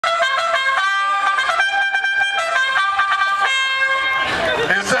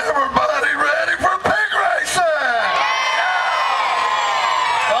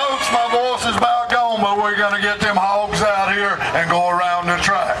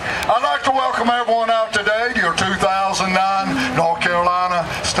I'd like to welcome everyone out today to your 2009 North Carolina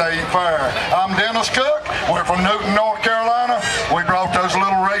State Fair. I'm Dennis Cook. We're from Newton, North Carolina. We brought those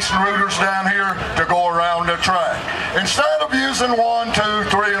little racing rooters down here to go around the track. Instead of using 1, 2,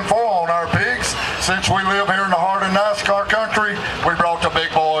 3, and 4 on our pigs, since we live here in the heart of NASCAR country, we brought the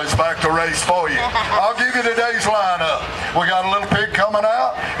big boys back to race for you. I'll give you today's lineup. We got a little pig coming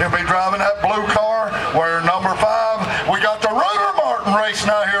out. He'll be driving that blue car. We're number 5. We got the Rooter Martin racing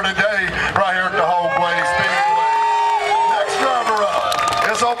out here today, right here at the Hogways Speedway. Next driver up,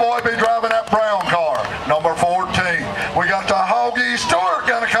 this old boy be driving that brown car, number 14. We got the Hoagie Stewart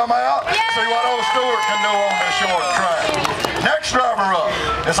gonna come out. See what old Stewart can do on this short track. Next driver up,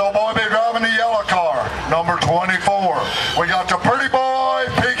 this old boy be driving the yellow car, number 24. We got the pretty boy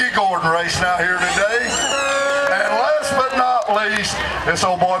Piggy Gordon racing out here today. And last but not least, this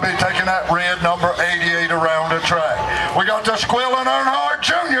old boy be taking that red number 88 around the track. We got the Squealing Earnhardt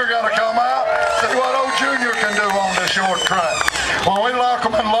Jr. got to come out. See what old Jr. can do on this short track. When we lock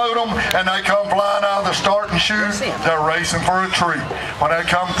them and load them and they come flying out of the starting chute, they're racing for a treat. When they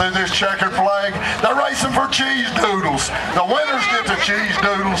come through this checkered flag, they're racing for cheese doodles. The winners get the cheese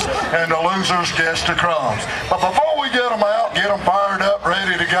doodles and the losers get the crumbs. But before we get them out, get them fired up,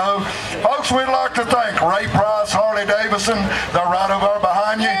 ready to go, folks, we'd like to thank Ray Price, Harley Davidson. They're right over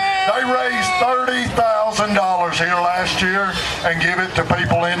behind you. They raised $30,000 here last year and give it to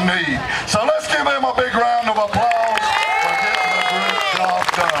people in need. So let's give them a big round of applause for getting a great job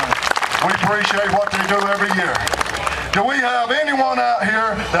done. We appreciate what they do every year. Do we have anyone out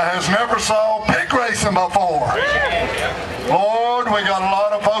here that has never saw pig racing before? Lord, we got a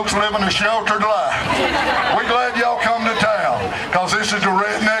lot of folks living a sheltered life. We're glad y'all come to town, because this is the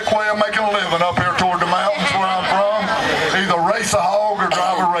redneck way of making a living up here toward the mountains where I'm from. Either race a hog or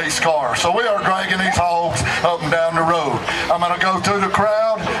drive a race car. So we are dragging these hogs up and down the road. I'm going to go through the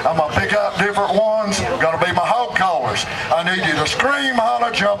crowd. I'm going to pick out different ones. Got to be my hog callers. I need you to scream,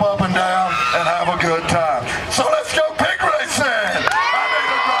 holler, jump up and down, and have a good time. So let's go pig racing. I need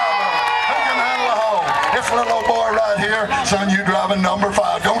a driver who can handle a hog. This little old boy right here, son, you driving number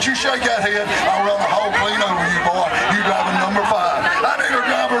 5. Don't you shake that head. I'll run the hog clean over you, boy. You driving number 5. I need a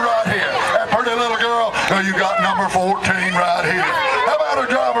driver right here. That pretty little girl, you got number 14 right here. How about a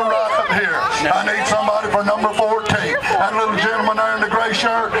driver right up here? I need somebody for number 14. That little gentleman there in the gray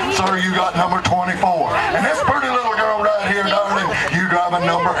shirt, sir, you got number 24. And this pretty little girl right here, darling, you driving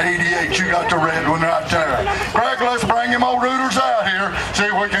number 88. You got the red one right there. Greg, let's bring them old rooters out here. See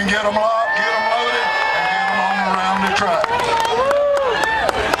if we can get them locked, get them loaded, and get them on around the track.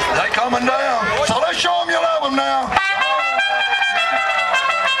 They coming down, so let's show them you love them now.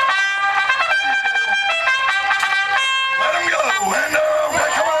 Let them go, and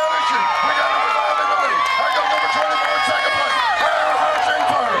they come out at you. We got number 5 in the lead. I got number 24 in second place.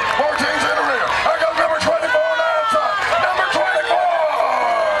 14's in the rear. I got number 24 on the outside. Number 24.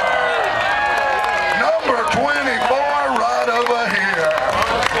 Number 24 right over here.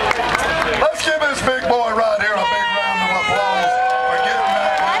 Let's give this big boy right here a big round of applause for getting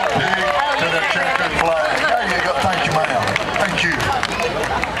that pig to the checkered flag. There you go. Thank you, ma'am. Thank you.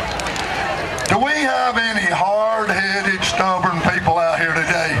 Do we have any hard-headed, stubborn people out here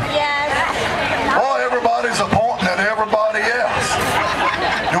today? Yes. Well, everybody's appointing at everybody else.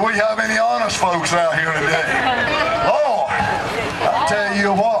 Do we have any honest folks out here today? Lord, I tell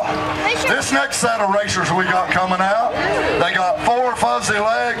you what, this next set of racers we got coming out, they got 4 fuzzy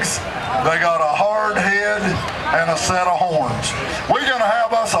legs, they got a hard head, and a set of horns. We're going to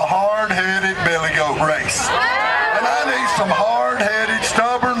have us a hard-headed billy goat race. And I need some hard-headed,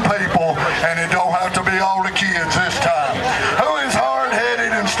 stubborn people, and it don't have to be all the kids this time. Who is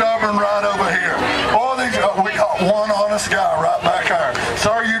hard-headed and stubborn right over here? Oh, we got one honest guy right back there.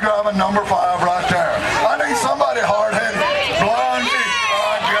 Sir, you driving number 5 right there. I need somebody hard-headed. Blondie,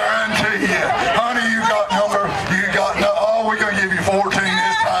 I guarantee you. Honey, we're going to give you 14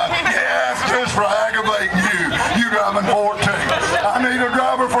 this time. Yes, just for aggravating you. You driving 14. I need a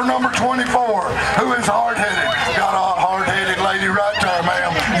driver for number 24 who is hard-headed. Got a hard-headed lady right there,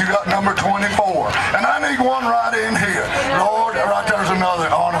 ma'am. You got number 24. And I need one right in here. Lord, right there's another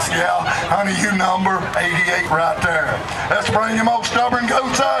honest gal. Honey, you number 88 right there. Let's bring them old stubborn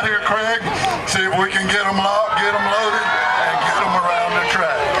goats out here, Craig. See if we can get them locked, get them loaded, and get them around the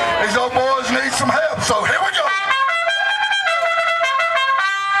track. These old boys need some help, so here we go.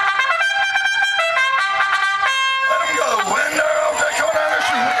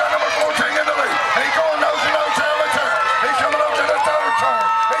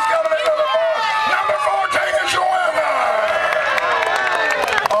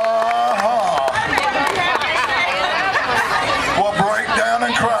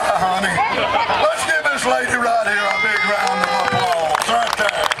 Cry. Let's give this lady right here a big round of